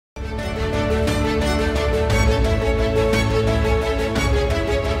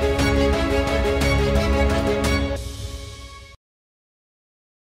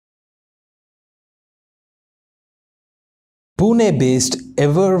Pune-based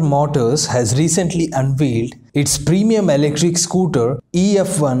Everve Motors has recently unveiled its premium electric scooter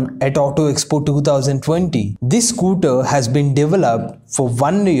EF1 at Auto Expo 2020. This scooter has been developed for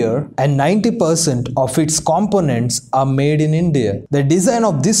 1 year and 90% of its components are made in India. The design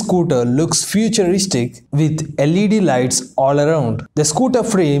of this scooter looks futuristic with LED lights all around. The scooter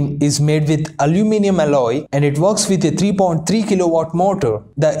frame is made with aluminum alloy and it works with a 3.3 kilowatt motor.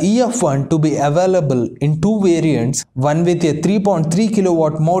 The EF1 to be available in two variants, one with a 3.3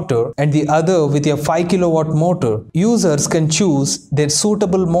 kilowatt motor and the other with a 5 kilowatt motor. Users can choose their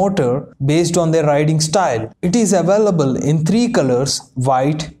suitable motor based on their riding style. It is available in three colors: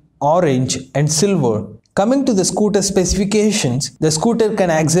 white, orange and silver. Coming to the scooter specifications, the scooter can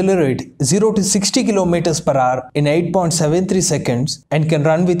accelerate 0 to 60 km per hour in 8.73 seconds and can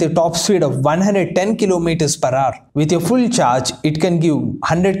run with a top speed of 110 km per hour. With a full charge, it can give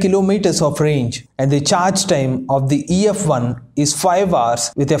 100 km of range, and the charge time of the EF1 is 5 hours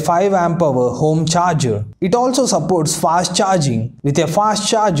with a 5 amp hour home charger. It also supports fast charging. With a fast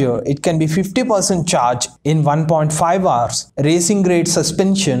charger, it can be 50% charged in 1.5 hours. Racing grade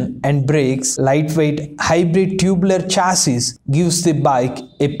suspension and brakes, lightweight hybrid tubular chassis gives the bike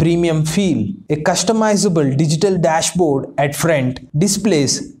a premium feel. A customizable digital dashboard at front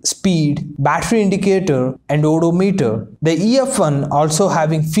displays speed, battery indicator and odometer. The EF1 also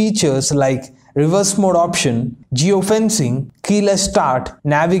having features like reverse mode option, geofencing, keyless start,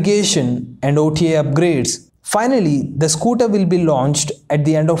 navigation and OTA upgrades. Finally, the scooter will be launched at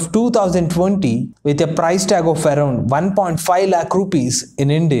the end of 2020 with a price tag of around 1.5 lakh rupees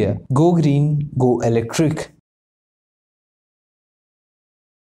in India. Go green, go electric.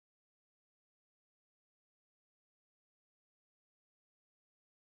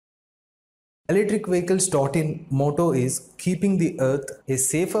 ElectricVehicles.in motto is keeping the earth a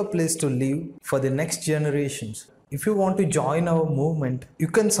safer place to live for the next generations. If you want to join our movement, you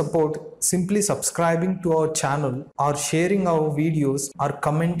can support simply subscribing to our channel or sharing our videos or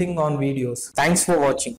commenting on videos. Thanks for watching.